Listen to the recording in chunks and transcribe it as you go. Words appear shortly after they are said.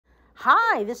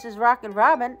Hi, this is Rockin'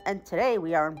 Robin, and today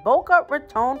we are in Boca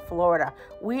Raton, Florida.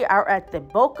 We are at the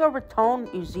Boca Raton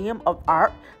Museum of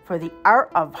Art for the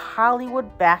Art of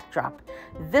Hollywood backdrop.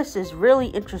 This is really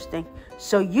interesting,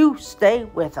 so you stay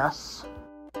with us.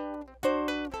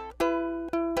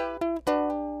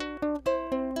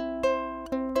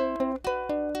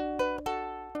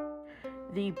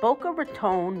 The Boca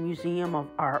Raton Museum of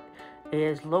Art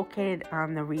is located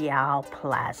on the Real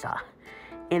Plaza.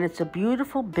 And it's a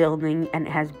beautiful building and it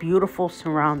has beautiful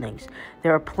surroundings.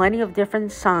 There are plenty of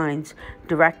different signs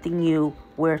directing you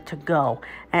where to go.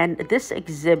 And this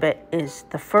exhibit is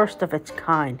the first of its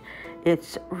kind.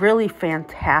 It's really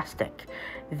fantastic.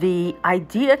 The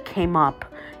idea came up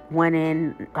when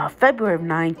in February of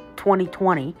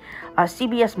 2020, a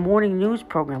CBS morning news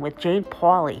program with Jane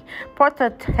Pauley brought to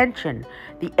attention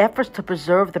the efforts to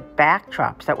preserve the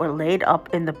backdrops that were laid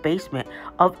up in the basement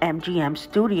of MGM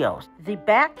Studios. The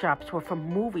backdrops were from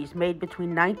movies made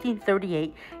between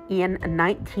 1938 and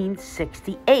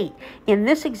 1968. And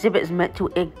this exhibit is meant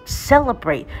to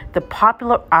celebrate the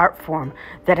popular art form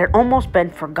that had almost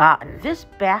been forgotten. This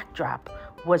backdrop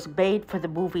was made for the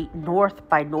movie North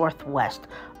by Northwest.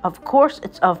 Of course,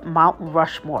 it's of Mount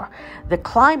Rushmore. The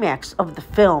climax of the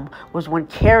film was when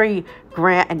Cary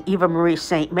Grant and Eva Marie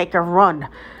Saint make a run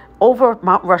over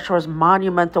Mount Rushmore's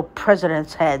monumental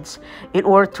presidents' heads in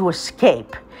order to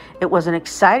escape. It was an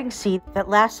exciting scene that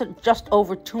lasted just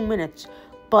over 2 minutes,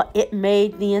 but it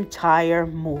made the entire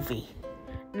movie.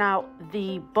 Now,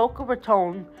 the Boca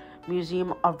Raton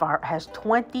Museum of Art has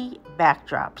 20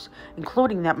 backdrops,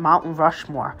 including that Mount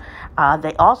Rushmore.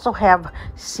 They also have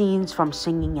scenes from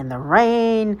Singing in the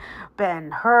Rain,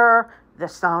 Ben-Hur, The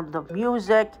Sound of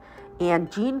Music,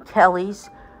 and Gene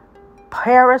Kelly's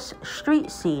Paris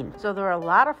street scene. So there are a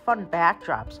lot of fun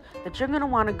backdrops that you're going to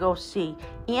want to go see,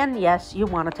 and yes, you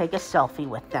want to take a selfie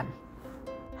with them.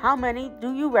 How many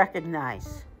do you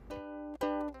recognize?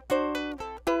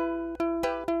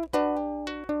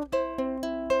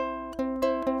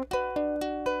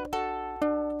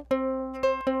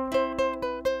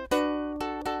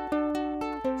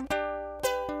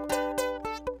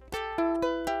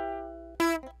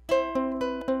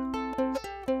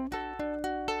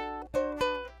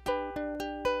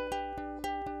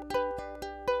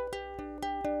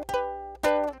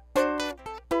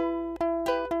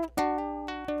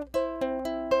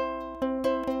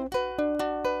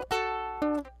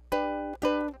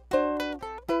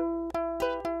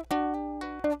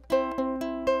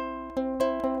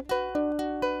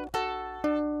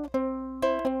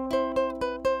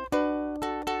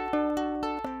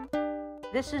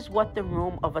 This is what the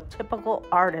room of a typical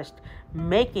artist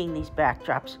making these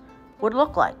backdrops would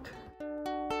look like.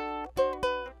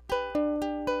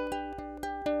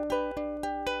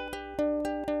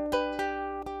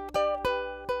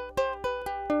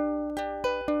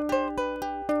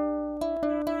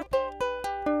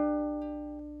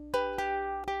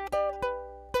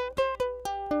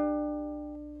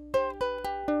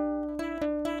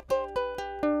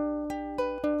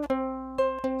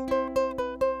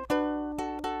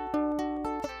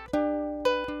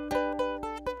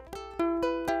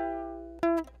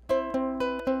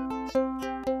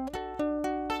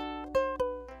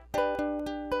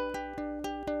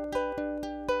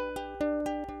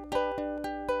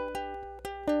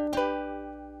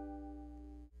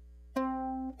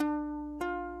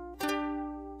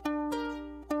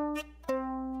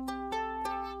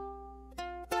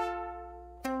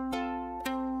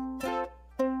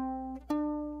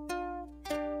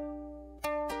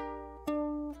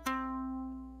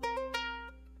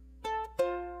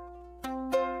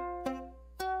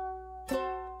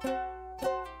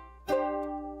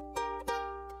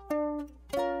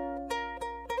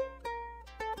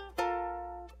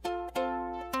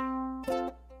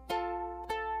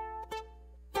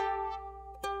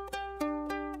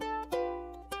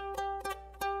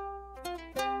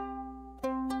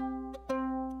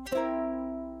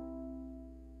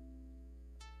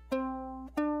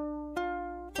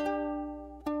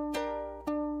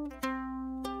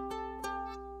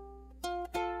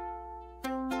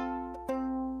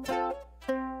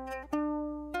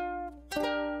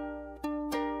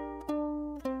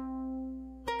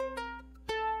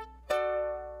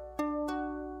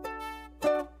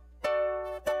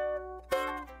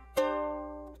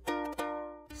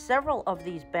 Several of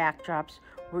these backdrops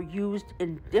were used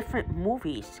in different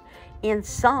movies, and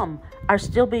some are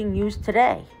still being used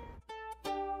today.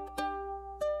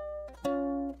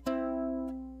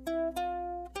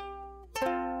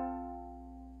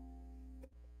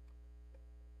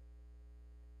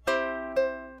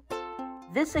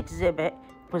 This exhibit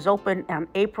was opened on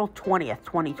April 20th,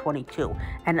 2022,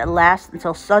 and it lasts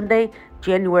until Sunday,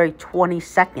 January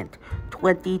 22nd,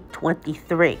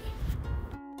 2023.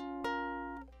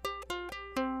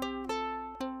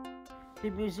 The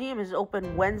museum is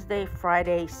open Wednesday,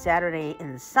 Friday, Saturday,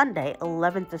 and Sunday,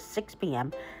 11 to 6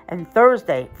 p.m., and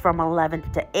Thursday from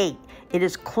 11 to 8. It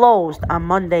is closed on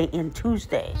Monday and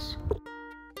Tuesdays.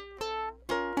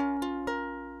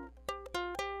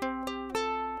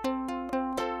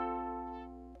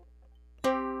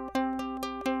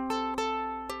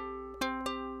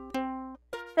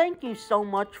 Thank you so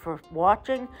much for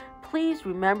watching. Please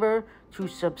remember to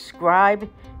subscribe,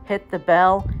 hit the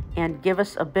bell, and give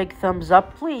us a big thumbs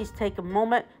up. Please take a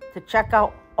moment to check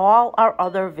out all our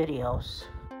other videos.